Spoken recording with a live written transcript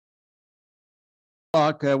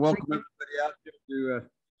Welcome everybody out to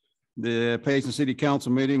the Payson City Council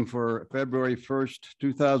meeting for February 1st,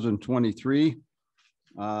 2023.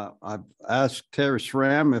 I've asked Terrence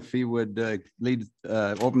Ram if he would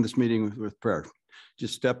open this meeting with prayer.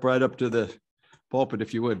 Just step right up to the pulpit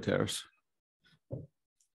if you would, Terrence.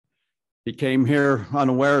 He came here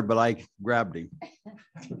unaware, but I grabbed him.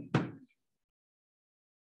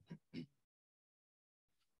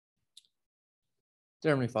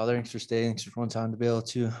 Dear Heavenly Father, thanks for staying. Thanks for one time to be able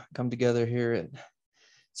to come together here at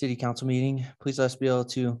City Council meeting. Please let us be able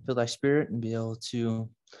to feel thy spirit and be able to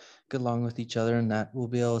get along with each other, and that we'll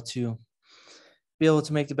be able to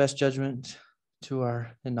make the best judgment to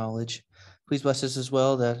our knowledge. Please bless us as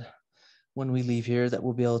well that when we leave here, that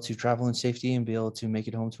we'll be able to travel in safety and be able to make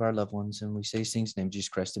it home to our loved ones. And we say these things in the name of Jesus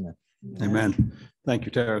Christ, amen. Amen. Thank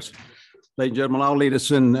you, Terrence. Ladies and gentlemen, I'll lead us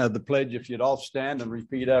in the pledge. If you'd all stand and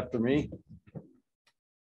repeat after me.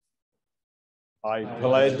 I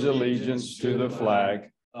pledge allegiance to the flag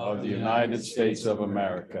of the United States of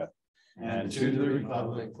America and to the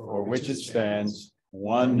republic for which it stands,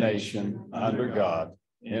 one nation, under God,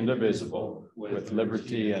 indivisible, with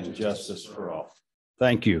liberty and justice for all.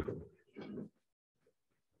 Thank you.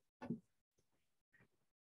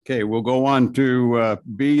 Okay, we'll go on to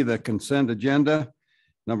B, the consent agenda.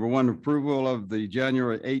 Number one, approval of the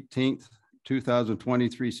January 18th,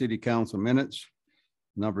 2023 City Council minutes.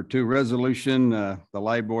 Number two, resolution, the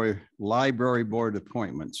library board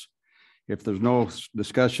appointments. If there's no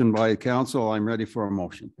discussion by council, I'm ready for a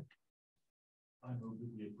motion. I move that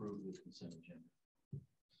we approve the consent agenda.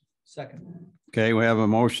 Second. Okay, we have a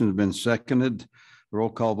motion that's been seconded. Roll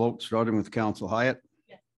call vote starting with Council Hyatt.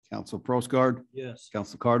 Yes. Council Prosgaard. Yes.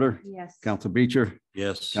 Council Carter. Yes. Council Beecher.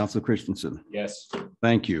 Yes. Council Christensen. Yes.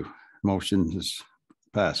 Thank you. Motion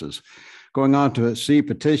passes. Going on to C,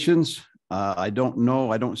 petitions. I don't know.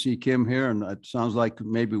 I don't see Kim here, and it sounds like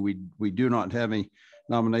maybe we do not have any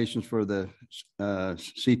nominations for the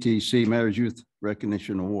CTC Mayor's Youth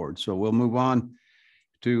Recognition Award. So we'll move on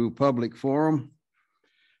to public forum.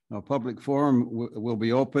 Now, public forum will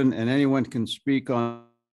be open, and anyone can speak on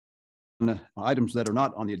items that are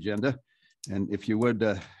not on the agenda. And if you would,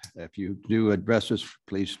 if you do address us,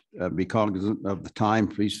 please be cognizant of the time.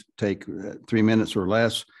 Please take 3 minutes or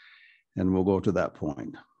less, and we'll go to that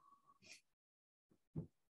point.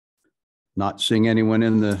 Not seeing anyone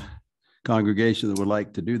in the congregation that would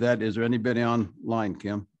like to do that. Is there anybody online,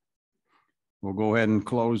 Kim? We'll go ahead and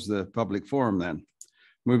close the public forum then.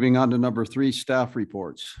 Moving on to number 3, staff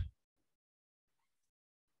reports.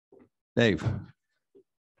 Dave.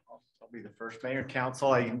 I'll be the first. Mayor,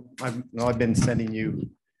 council, I know I've been sending you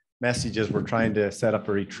messages. We're trying to set up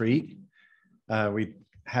a retreat. We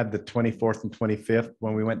had the 24th and 25th.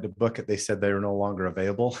 When we went to book it, they said they were no longer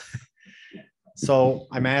available. So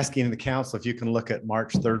I'm asking the council if you can look at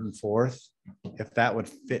March 3rd and 4th, if that would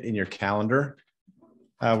fit in your calendar.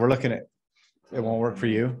 We're looking at, it won't work for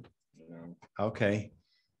you? Okay.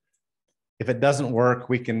 If it doesn't work,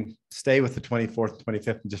 we can stay with the 24th,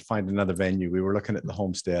 25th and just find another venue. We were looking at the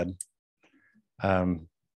Homestead.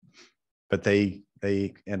 But they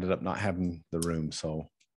ended up not having the room, so.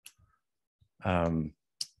 Okay.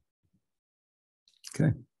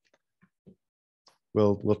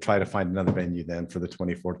 We'll try to find another venue then for the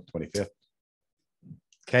 24th and 25th.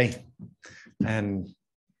 Okay. And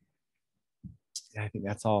yeah, I think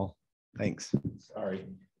that's all. Thanks. Sorry.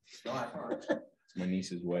 It's my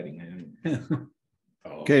niece's wedding.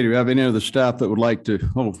 Okay, do we have any other staff that would like to?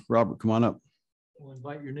 Oh, Robert, come on up. We'll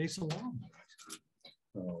invite your niece along.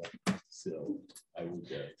 Oh, so I would.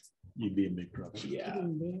 You'd be in big trouble. Yeah.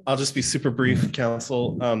 I'll just be super brief,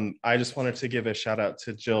 council. I just wanted to give a shout out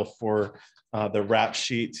to Jill for the rap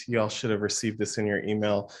sheet. You all should have received this in your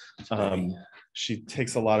email. She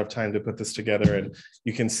takes a lot of time to put this together, and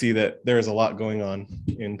you can see that there is a lot going on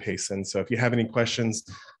in Payson. So if you have any questions,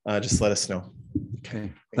 just let us know. Okay,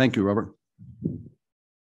 thank you, Robert.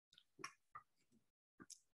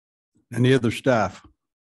 Any other staff?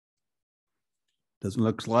 Doesn't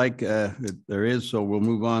look like there is, so we'll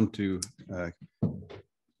move on to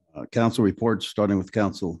council reports, starting with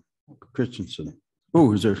Council Christensen.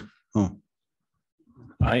 Oh, is there? Oh,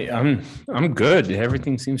 I'm good.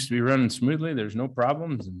 Everything seems to be running smoothly. There's no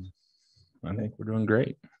problems, and I think we're doing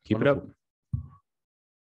great. Keep it up.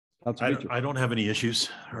 I don't have any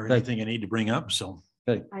issues or anything I need to bring up, so.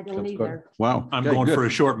 Okay. I don't either. Wow. I'm going for a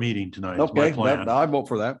short meeting tonight. Okay, I vote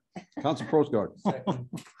for that. Council Prosgaard.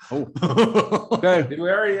 Oh. Okay. Did we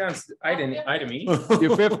already on item E?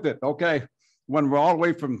 You fifth it. Okay. When we're all the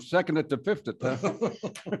way from second to fifth it.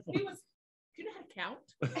 You know how to count?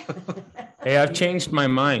 Hey, I've changed my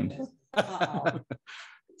mind.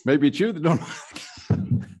 Maybe it's you that don't.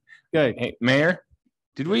 Good. Hey, Mayor,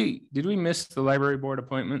 did we miss the library board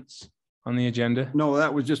appointments on the agenda? No,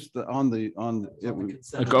 that was just it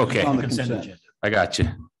was Okay, on the consent. I got you.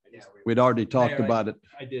 We'd already talked Mayor, about it.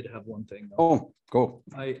 I did have one thing. though. Oh, go.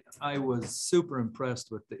 I was super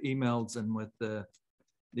impressed with the emails and with the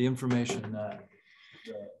information that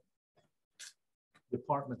the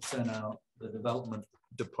department sent out, the development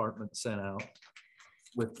department sent out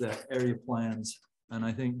with the area plans. And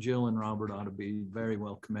I think Jill and Robert ought to be very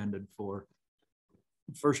well commended for,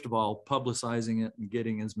 first of all, publicizing it and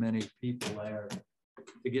getting as many people there.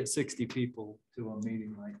 To get 60 people to a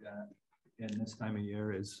meeting like that in this time of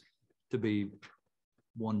year is to be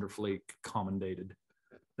wonderfully commended.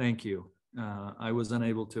 Thank you. I was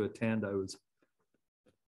unable to attend. I was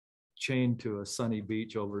chained to a sunny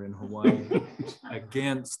beach over in Hawaii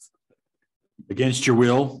against. Against your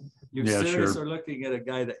will? You Yeah, serious sure. are looking at a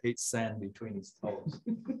guy that hates sand between his toes.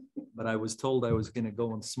 But I was told I was going to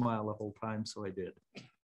go and smile the whole time, so I did.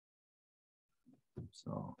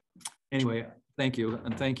 So anyway, thank you.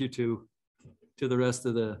 And thank you to the rest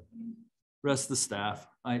of the staff.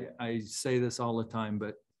 I say this all the time,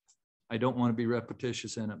 but I don't want to be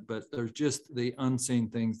repetitious in it, but there's just the unseen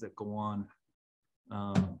things that go on.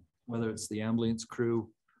 Whether it's the ambulance crew,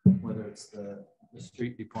 whether it's the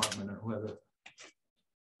street department, or whether,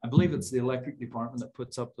 I believe it's the electric department that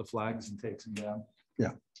puts up the flags and takes them down.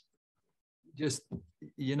 Yeah. Just,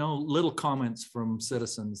 little comments from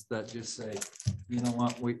citizens that just say, you know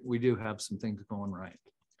what, we do have some things going right.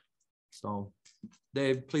 So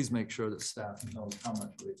Dave, please make sure that staff knows how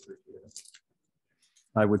much we appreciate it.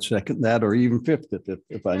 I would second that or even fifth it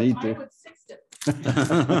if I need I to. would sixth it.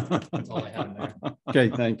 That's all I have there. Okay,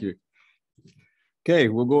 thank you. Okay,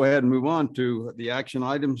 we'll go ahead and move on to the action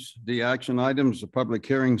items. The action items, the public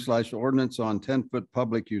hearing / ordinance on 10-foot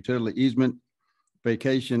public utility easement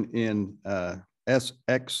vacation in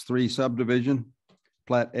SX3 subdivision,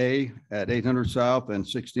 Plat A at 800 South and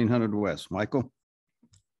 1600 West. Michael?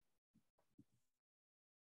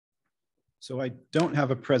 So I don't have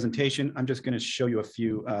a presentation. I'm just going to show you a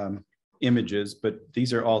few images, but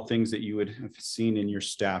these are all things that you would have seen in your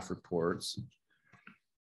staff reports.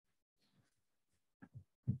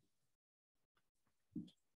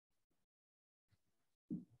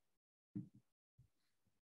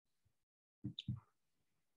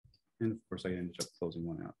 And of course, I ended up closing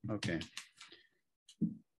one out. Okay.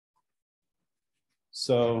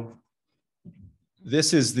 So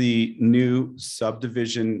this is the new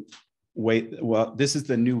subdivision. Well, this is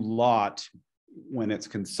the new lot when it's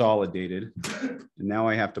consolidated. And now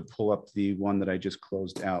I have to pull up the one that I just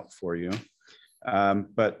closed out for you.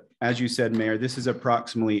 But as you said, Mayor, this is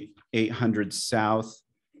approximately 800 South.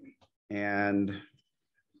 And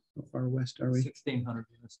how far west are we? 1600.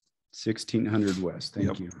 1600 West.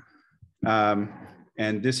 Thank you.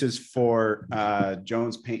 And this is for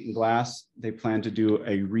Jones Paint and Glass. They plan to do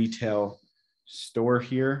a retail store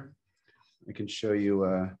here. I can show you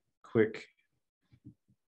a quick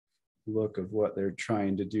look of what they're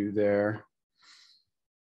trying to do there.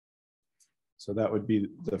 So that would be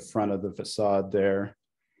the front of the facade there.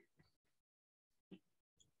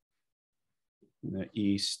 The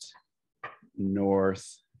east, north,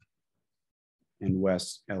 and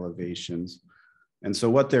west elevations. And so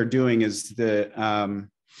what they're doing is the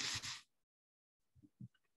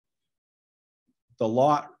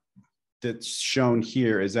lot that's shown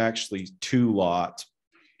here is actually 2 lots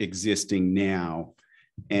existing now.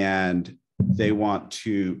 And they want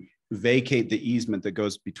to vacate the easement that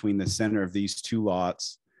goes between the center of these 2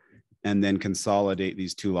 lots and then consolidate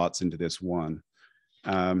these 2 lots into this one.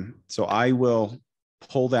 So I will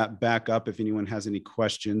pull that back up if anyone has any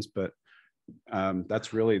questions, but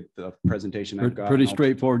that's really the presentation I've got. Pretty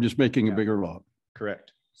straightforward, just making a bigger lot.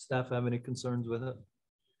 Correct. Staff have any concerns with it?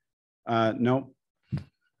 No.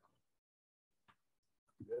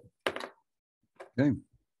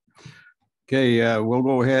 Okay, we'll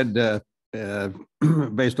go ahead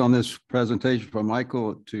based on this presentation from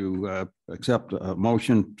Michael to accept a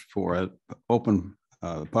motion for an open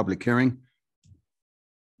public hearing.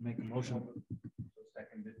 Make a motion.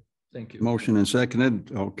 Thank you. Motion and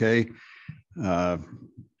seconded. Okay.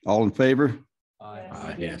 All in favor?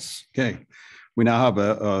 Aye. Yes. Okay. We now have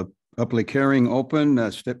a public hearing open.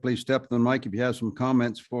 Please step to the mic if you have some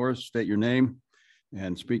comments for us. State your name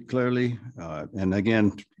and speak clearly. And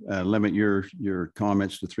again, limit your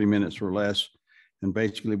comments to 3 minutes or less. And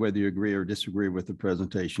basically whether you agree or disagree with the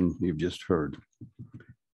presentation you've just heard.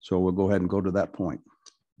 So we'll go ahead and go to that point.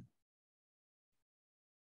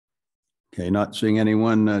 Okay, not seeing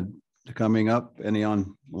anyone coming up, any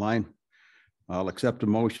online? I'll accept a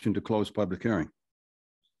motion to close public hearing.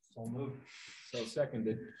 I'll move. So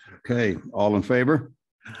seconded. Okay, all in favor?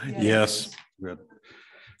 Yes. Good.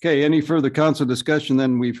 Okay, any further council discussion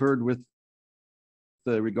than we've heard with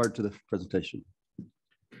regard to the presentation?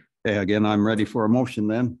 Okay, again, I'm ready for a motion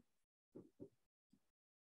then.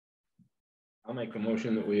 I'll make a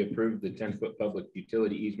motion that we approve the 10-foot public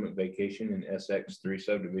utility easement vacation in SX3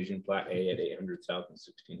 subdivision plat A at 800 south and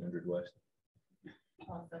 1600 west.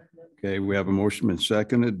 Okay, we have a motion and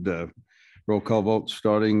seconded. Roll call vote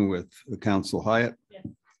starting with Council Hyatt. Yes.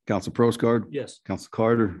 Council Prosgaard. Yes. Council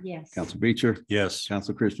Carter. Yes. Council Beecher. Yes.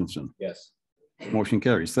 Council Christensen. Yes. Motion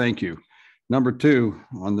carries. Thank you. Number 2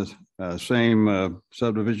 on the same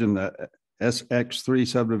subdivision, SX3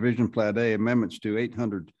 subdivision plat A amendments to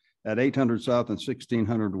 800 south and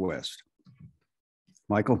 1600 west.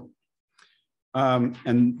 Michael.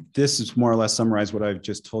 And this is more or less summarize what I've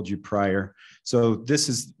just told you prior. So this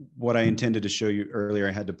is what I intended to show you earlier.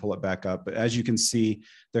 I had to pull it back up. But as you can see,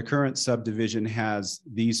 the current subdivision has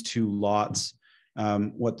these 2 lots.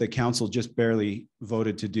 What the council just barely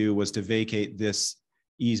voted to do was to vacate this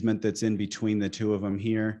easement that's in between the 2 of them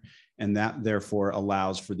here. And that therefore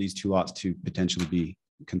allows for these 2 lots to potentially be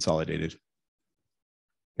consolidated.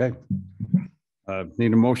 Okay.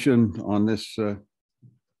 Need a motion on this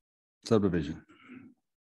subdivision.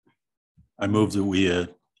 I move that we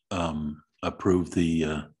approve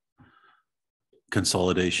the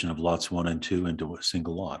consolidation of lots 1 and 2 into a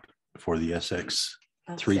single lot for the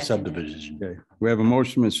SX3 subdivision. Okay, we have a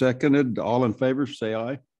motion and seconded. All in favor, say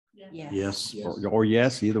aye. Yes. Or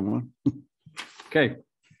yes, either one. Okay,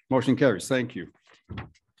 motion carries. Thank you.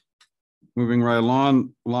 Moving right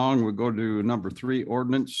along, we'll go to number 3,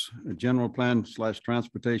 ordinance, a general plan /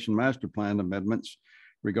 transportation master plan amendments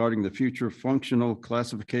regarding the future functional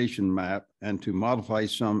classification map and to modify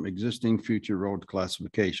some existing future road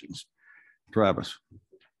classifications. Travis.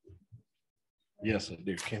 Yes, I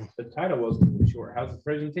do, Kim. The title wasn't short. How's the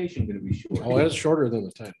presentation going to be short? Oh, it's shorter than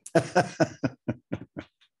the title.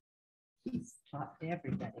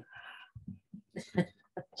 Everybody.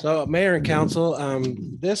 So Mayor and Council,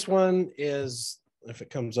 this one is, if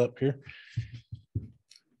it comes up here.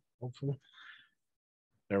 Hopefully.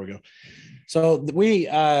 There we go. So we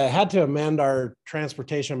had to amend our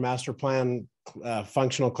transportation master plan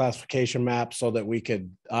functional classification map so that we could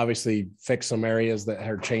obviously fix some areas that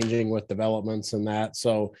are changing with developments and that.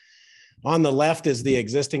 So on the left is the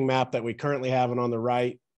existing map that we currently have, and on the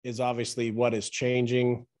right is obviously what is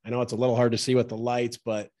changing. I know it's a little hard to see with the lights,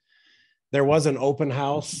 but there was an open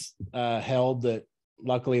house held that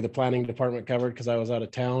luckily the planning department covered because I was out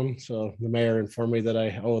of town. So the mayor informed me that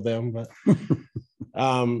I owe them, but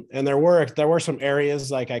and there were some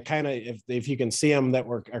areas like I kind of, if you can see them, that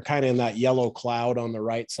are kind of in that yellow cloud on the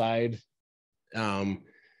right side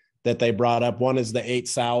that they brought up. One is the 8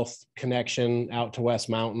 South connection out to West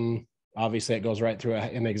Mountain. Obviously it goes right through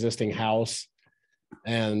an existing house.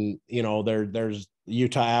 And, you know, there's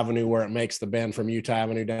Utah Avenue where it makes the bend from Utah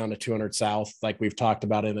Avenue down to 200 South, like we've talked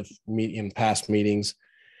about in past meetings.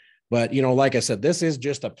 But, you know, like I said, this is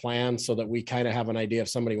just a plan so that we kind of have an idea if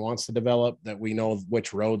somebody wants to develop, that we know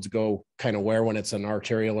which roads go kind of where when it's an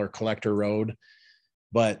arterial or collector road.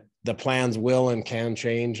 But the plans will and can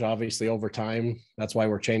change obviously over time. That's why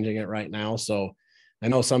we're changing it right now. So I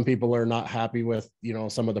know some people are not happy with, you know,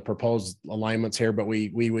 some of the proposed alignments here, but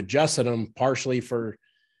we adjusted them partially for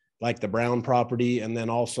like the Brown property. And then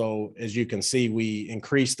also, as you can see, we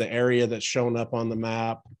increased the area that's shown up on the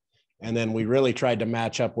map. And then we really tried to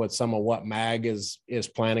match up with some of what MAG is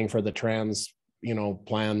planning for the trans, you know,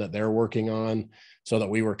 plan that they're working on so that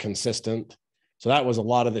we were consistent. So that was a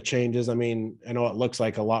lot of the changes. I mean, I know it looks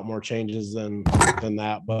like a lot more changes than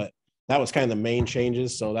that, but that was kind of the main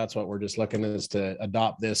changes. So that's what we're just looking is to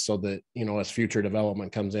adopt this so that, you know, as future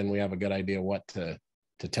development comes in, we have a good idea what to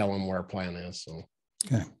tell them where our plan is. So.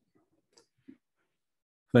 Okay.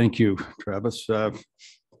 Thank you, Travis.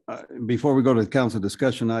 Before we go to the council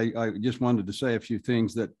discussion, I just wanted to say a few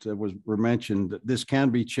things that were mentioned. This can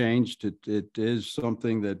be changed. It is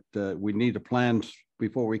something that we need a plan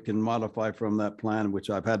before we can modify from that plan, which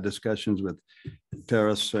I've had discussions with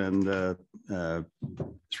Terrace and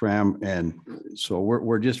SRAM. And so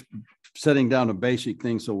we're just setting down a basic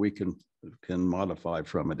thing so we can modify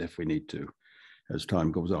from it if we need to as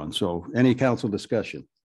time goes on. So any council discussion?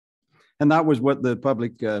 And that was what the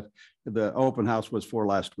public, the open house was for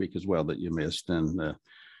last week as well that you missed. And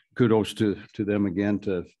kudos to them again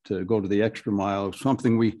to go to the extra mile,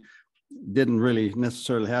 something we didn't really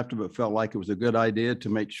necessarily have to, but felt like it was a good idea to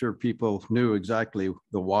make sure people knew exactly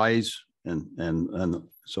the whys. And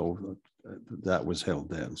so that was held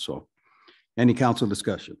then. So any council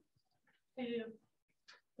discussion?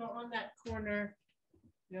 So on that corner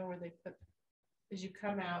You know where they put, as you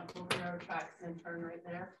come out, go railroad tracks and then turn right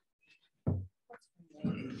there. What's the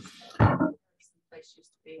name? Some place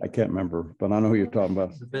used to be. I can't remember, but I know who you're talking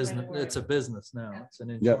about. It's a business, it's a business now. It's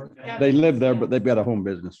an Yeah, insurance. they live there, but they've got a home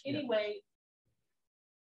business. Anyway,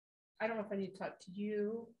 I don't know if I need to talk to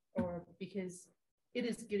you or because it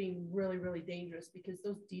is getting really, really dangerous because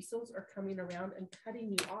those diesels are coming around and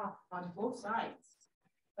cutting you off on both sides.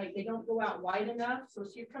 Like they don't go out wide enough. So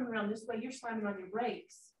if you're coming around this way, you're slamming on your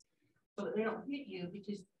brakes so that they don't hit you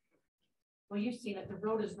because, well, you've seen it. The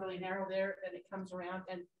road is really narrow there and it comes around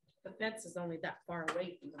and the fence is only that far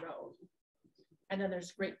away from the road. And then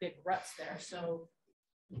there's great big ruts there. So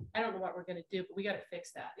I don't know what we're going to do, but we got to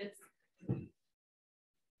fix that.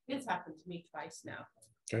 It's happened to me twice now.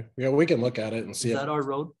 Okay, yeah, we can look at it and see. Is that our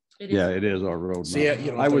road? Yeah, it is our road. See it,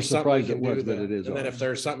 you know, I if was there's something we surprised it can do was, but that- it is. And then ours. if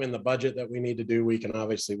there's something in the budget that we need to do, we can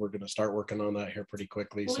obviously, we're gonna start working on that here pretty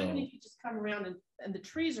quickly, Well, so. even if you just come around and the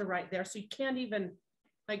trees are right there, so you can't even,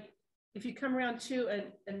 like, if you come around too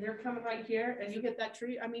and they're coming right here and you hit that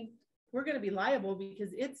tree, I mean, we're gonna be liable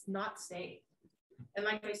because it's not safe. And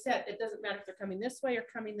like I said, it doesn't matter if they're coming this way or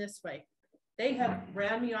coming this way. They have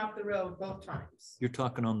ran me off the road both times. You're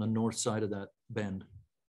talking on the north side of that bend.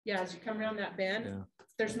 Yeah, as you come around that bend, Yeah.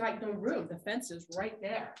 there's like no room. The fence is right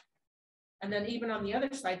there. And then even on the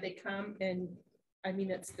other side, they come and, I mean,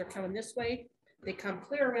 they're coming this way. They come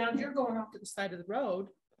clear around. You're going off to the side of the road.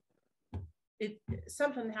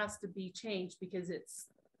 Something has to be changed because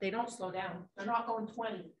they don't slow down. They're not going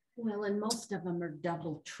 20. Well, and most of them are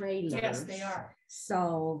double trailers. Yes, they are.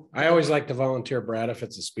 So. I always like to volunteer Brad if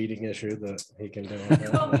it's a speeding issue that he can do.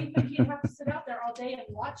 it. Well, we think you'd have to sit out there all day and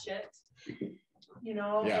watch it, you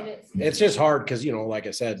know, Yeah. and It's just hard because, you know, like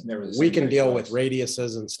I said, Never the we same can way deal twice. with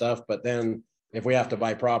radiuses and stuff, but then if we have to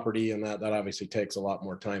buy property and that obviously takes a lot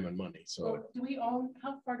more time and money, so. Well, do we own,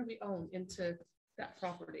 how far do we own into that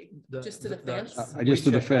property? The- Just to the that- fence? I just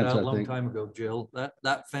we to the checked that fence, out I a long think. time ago, Jill.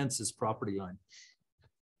 That fence is property line.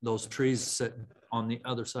 Those trees sit on the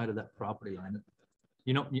other side of that property line.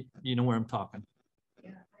 You know where I'm talking.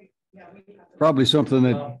 Yeah, we have to- Probably something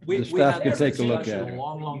that We the had staff could this take a look discussion at. A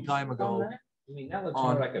long time ago. I mean, that looks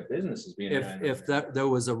On- more like a business is being. ran If over there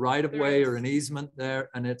was a right of way or an easement there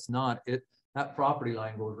and it's not, that property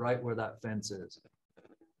line goes right where that fence is.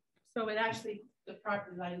 So it actually, the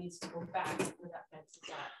property line needs to go back where that fence is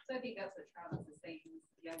at. So I think that's what Travis is saying.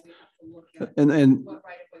 Yeah, we have to look at And what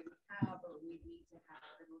right of way we have or we need to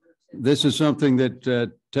have in order to. this is something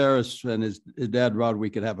that Terrace and his dad Rod, we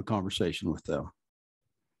could have a conversation with them.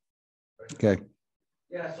 Okay,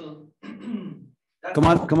 Yeah, so. come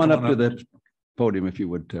on up to the podium if you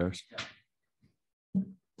would, Terrace.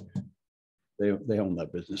 They own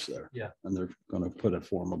that business there. Yeah. And they're gonna put a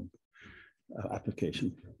form of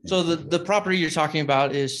application. So the property you're talking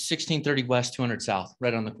about is 1630 West, 200 South,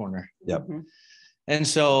 right on the corner. Yep. And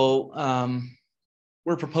so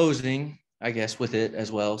we're proposing, I guess, with it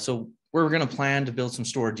as well. So we're going to plan to build some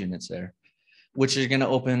storage units there, which is going to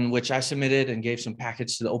open, which I submitted and gave some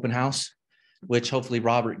packets to the open house, which hopefully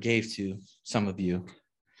Robert gave to some of you.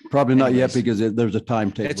 Probably not yet Anyways. because there's a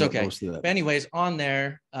timetable. It's that okay. goes to that. But anyways, on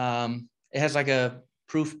there, it has like a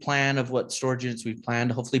proof plan of what storage units we plan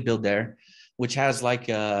to hopefully build there, which has like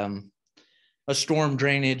a storm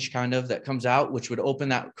drainage kind of that comes out, which would open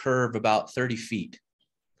that curve about 30 feet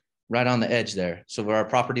right on the edge there. So where our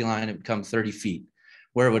property line, it would come 30 feet,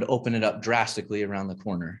 where it would open it up drastically around the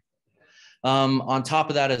corner. On top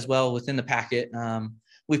of that as well, within the packet,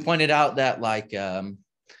 we pointed out that like,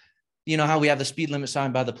 you know how we have the speed limit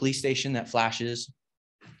sign by the police station that flashes?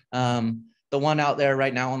 The one out there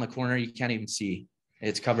right now on the corner, you can't even see.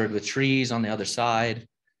 It's covered with trees on the other side.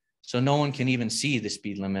 So no one can even see the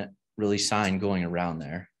speed limit really sign going around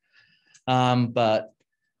there. But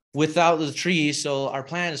without the trees, so our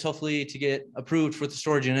plan is hopefully to get approved for the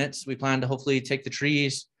storage units. We plan to hopefully take the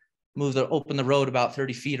trees, open the road about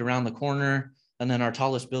 30 feet around the corner. And then our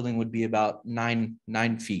tallest building would be about nine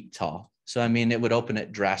feet tall. So, I mean, it would open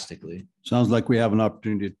it drastically. Sounds like we have an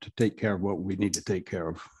opportunity to take care of what we need to take care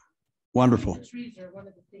of. Wonderful. The trees are one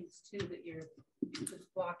of the things too that you're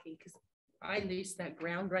just blocking, because I lease that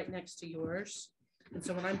ground right next to yours. And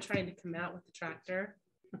so when I'm trying to come out with the tractor,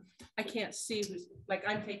 I can't see who's, like,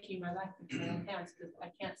 I'm taking my life into my own hands because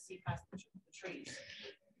I can't see past the trees.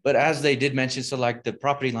 But as they did mention, so like the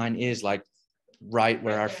property line is like right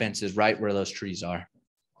where our fence is, right where those trees are.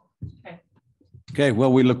 Okay,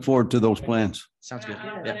 well, we look forward to those plans. Sounds good.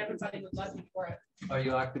 And everybody would love me for it. Are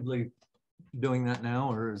you actively doing that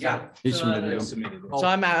now or is Yeah. that? He submitted them. So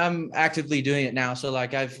I'm actively doing it now. So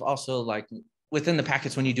like I've also like within the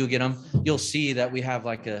packets, when you do get them, you'll see that we have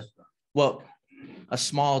like well, a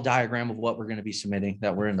small diagram of what we're going to be submitting,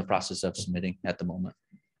 that we're in the process of submitting at the moment.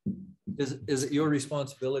 Is it your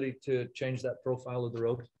responsibility to change that profile of the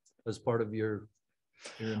road as part of your?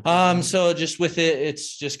 So just with it,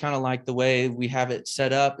 it's just kind of like the way we have it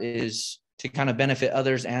set up is to kind of benefit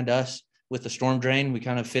others and us. With the storm drain, we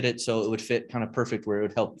kind of fit it so it would fit kind of perfect where it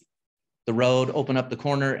would help the road, open up the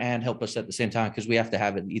corner and help us at the same time, because we have to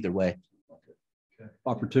have it either way.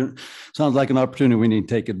 Opportunity, sounds like an opportunity we need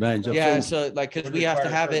to take advantage of. Yeah, so like, because we have to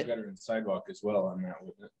have it. Gutter and sidewalk as well on that,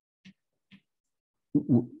 wouldn't it?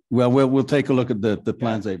 Well, we'll take a look at the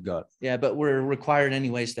plans they've got. Yeah, but we're required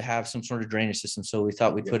anyways to have some sort of drainage system. So we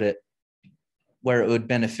thought we'd put it where it would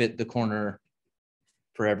benefit the corner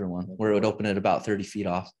for everyone, where it would open it about 30 feet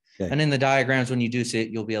off. Okay. And in the diagrams, when you do see it,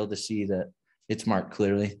 you'll be able to see that it's marked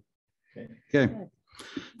clearly. Okay.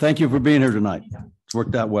 Thank you for being here tonight. It's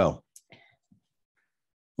worked out well.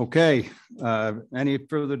 Okay, any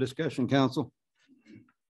further discussion, council?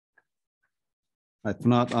 If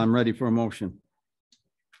not, I'm ready for a motion.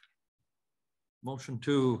 Motion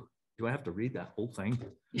to, do I have to read that whole thing?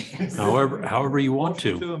 However you want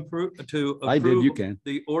Motion to. approve I did, you can.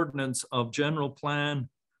 the ordinance of general plan,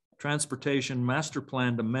 transportation, master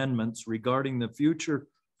plan amendments regarding the future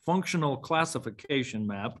functional classification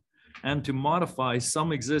map and to modify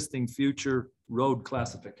some existing future road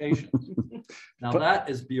classifications. Now that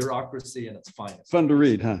is bureaucracy in its finest. Fun to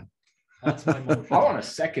read, huh? That's my motion. I want to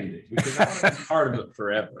second it because I want to be part of it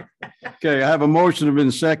forever. Okay, I have a motion have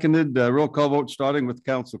been seconded. Roll call vote starting with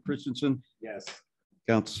Council Christensen. Yes.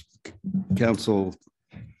 Council.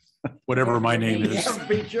 Whatever my name is.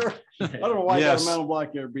 Be sure. I don't know why I got a Yes. mental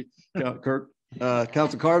block here. Kurt,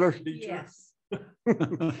 Council Carter, Yes.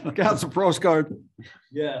 Council Proscard,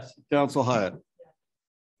 Yes. Council Hyatt.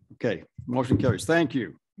 Okay, motion carries. Thank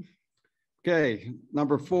you. Okay,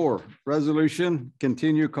 number 4, resolution,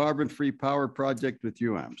 continue carbon-free power project with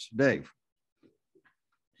UAMs. Dave.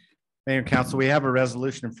 Mayor and Council, we have a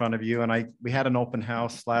resolution in front of you, and we had an open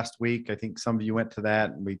house last week. I think some of you went to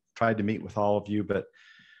that, and we tried to meet with all of you, but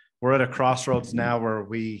we're at a crossroads now where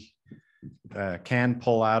we can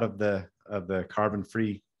pull out of the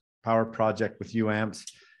carbon-free power project with UAMs.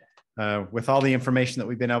 With all the information that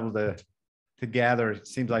we've been able to gather, it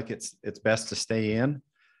seems like it's best to stay in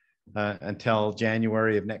until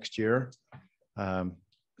January of next year.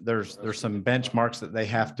 There's some benchmarks that they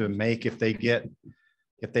have to make if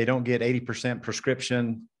they don't get 80%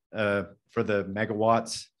 prescription for the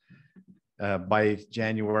megawatts by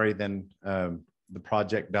January, then the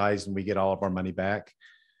project dies and we get all of our money back.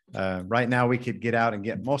 Right now we could get out and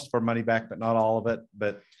get most of our money back, but not all of it.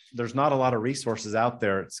 But there's not a lot of resources out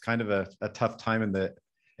there. It's kind of a tough time in the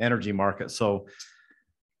energy market. So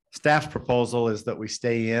staff's proposal is that we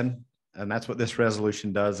stay in, and that's what this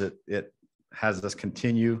resolution does. It has us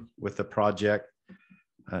continue with the project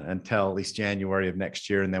until at least January of next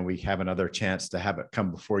year. And then we have another chance to have it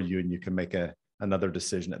come before you and you can make another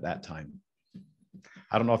decision at that time.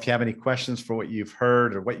 I don't know if you have any questions for what you've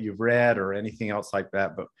heard or what you've read or anything else like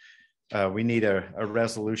that, but we need a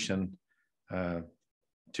resolution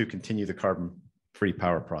to continue the carbon-free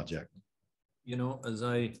power project. You know, as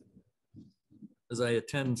I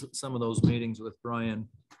attend some of those meetings with Brian,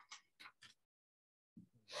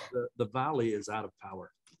 the valley is out of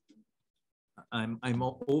power. I'm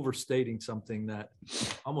overstating something that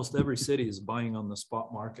almost every city is buying on the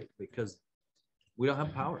spot market because we don't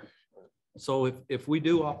have power. So if we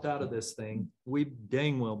do opt out of this thing, we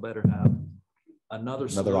dang well better have another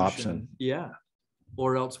option. Yeah.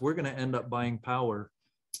 Or else we're going to end up buying power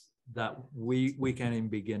that we can't even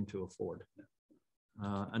begin to afford.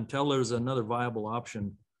 Until there's another viable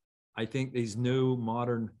option, I think these new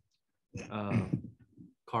modern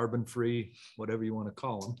carbon-free, whatever you want to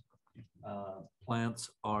call them, plants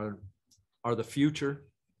are the future.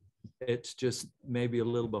 It's just maybe a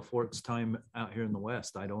little before its time out here in the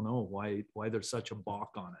West. I don't know why there's such a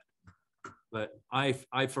balk on it. But I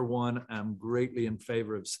for one am greatly in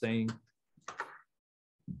favor of staying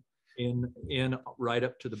in right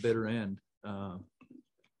up to the bitter end,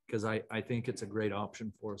 because I think it's a great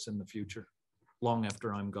option for us in the future, long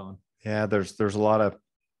after I'm gone. Yeah, there's a lot of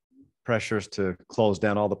pressures to close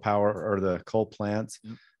down all the power or the coal plants,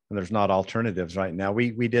 and there's not alternatives right now.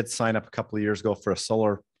 We did sign up a couple of years ago for a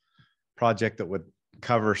solar project that would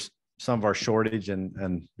cover some of our shortage,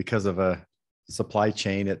 and because of a supply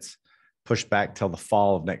chain, it's pushed back till the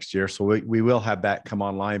fall of next year. So we will have that come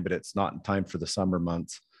online, but it's not in time for the summer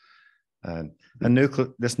months. And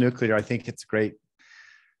this nuclear, I think it's great.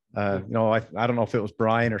 I don't know if it was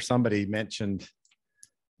Brian or somebody mentioned,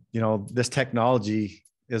 this technology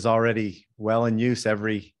is already well in use.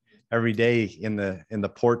 Every every day in the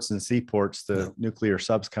ports and seaports, the nuclear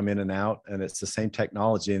subs come in and out, and it's the same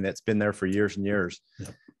technology, and it's been there for years and years.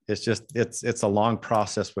 It's just, it's a long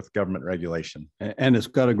process with government regulation. And it's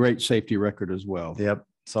got a great safety record as well. Yep.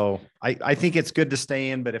 So I think it's good to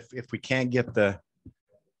stay in, but if we can't get the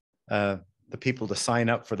people to sign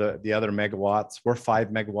up for the other megawatts, we're 5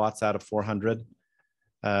 megawatts out of 400.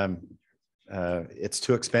 It's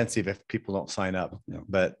too expensive if people don't sign up,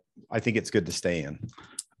 but I think it's good to stay in.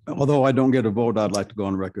 Although I don't get a vote, I'd like to go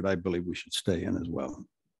on record. I believe we should stay in as well.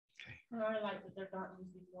 I like that they're not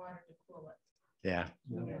using water to cool it. Yeah.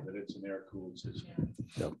 Yeah, but it's an air cooled system.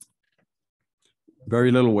 Yep.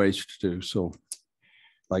 Very little waste too, so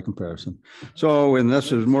by comparison. So, and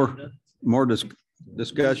this is more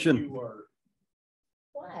discussion.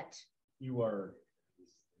 What?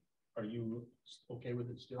 Are you okay with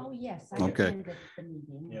it still? Oh, yes. I Okay. attended the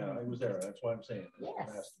meeting. Yeah, I was there. That's why I'm saying.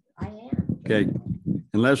 Yes, I am. Okay,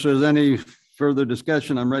 unless there's any further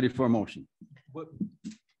discussion, I'm ready for a motion. What,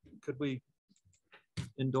 could we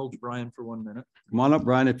indulge Brian for 1 minute? Come on up,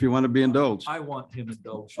 Brian, if you want to be indulged. I want him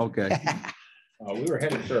indulged. Okay. We were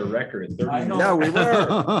headed for a record at 30 I know. minutes. Yeah, we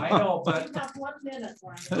were. I know, but You have 1 minute,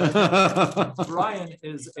 Brian. Brian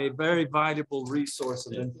is a very valuable resource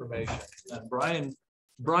of information. And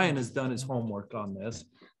Brian has done his homework on this.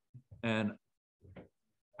 And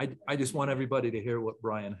I just want everybody to hear what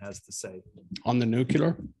Brian has to say. On the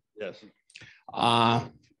nuclear? Yes. Uh,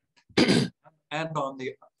 And on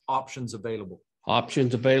the options available.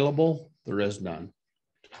 options available, there is none.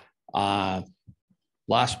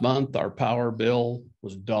 Last month, our power bill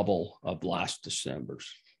was double of last December's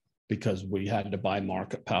because we had to buy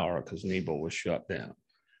market power because NEBO was shut down.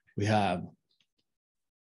 We have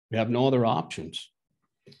no other options.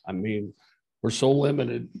 I mean, we're so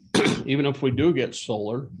limited. Even if we do get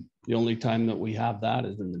solar, the only time that we have that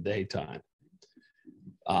is in the daytime.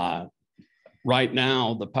 Right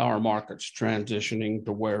now, the power market's transitioning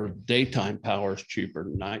to where daytime power is cheaper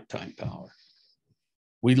than nighttime power.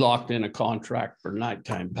 We locked in a contract for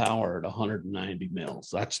nighttime power at 190 mils.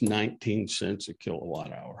 That's 19 cents a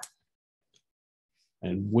kilowatt hour.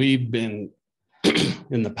 And we've been,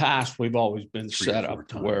 in the past, we've always been set up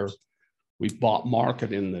to where we bought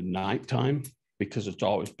market in the nighttime because it's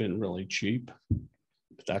always been really cheap.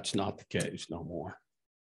 But that's not the case no more.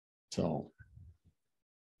 So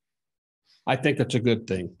I think it's a good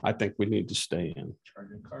thing. I think we need to stay in.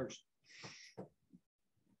 Charging cars.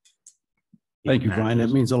 Thank you, Brian.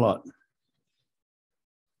 That means a lot.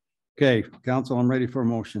 Okay, council, I'm ready for a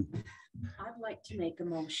motion. I'd like to make a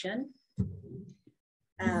motion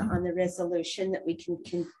on the resolution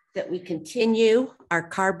that we continue our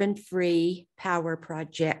carbon-free power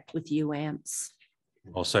project with UAMPS.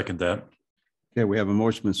 I'll second that. Okay, we have a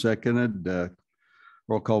motion and seconded.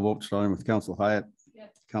 Roll call vote starting with Council Hyatt. Yes.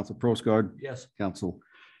 Council Prosgaard. Yes. Council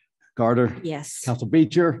Carter. Yes. Council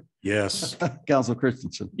Beecher. Yes. Council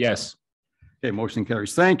Christensen. Yes. Okay, motion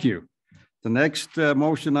carries. Thank you. The next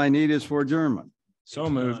motion I need is for adjournment. So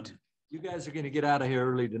moved. You guys are going to get out of here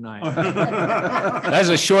early tonight. That's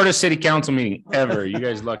the shortest city council meeting ever. You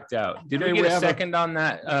guys lucked out. Did we We get a have a- second on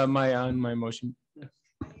that? On my motion?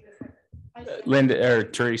 Linda or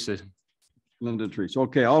Teresa? Linda Treese.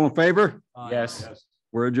 Okay, all in favor? Yes.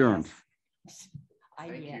 We're adjourned. Yes.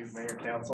 Thank you, Mayor, Council.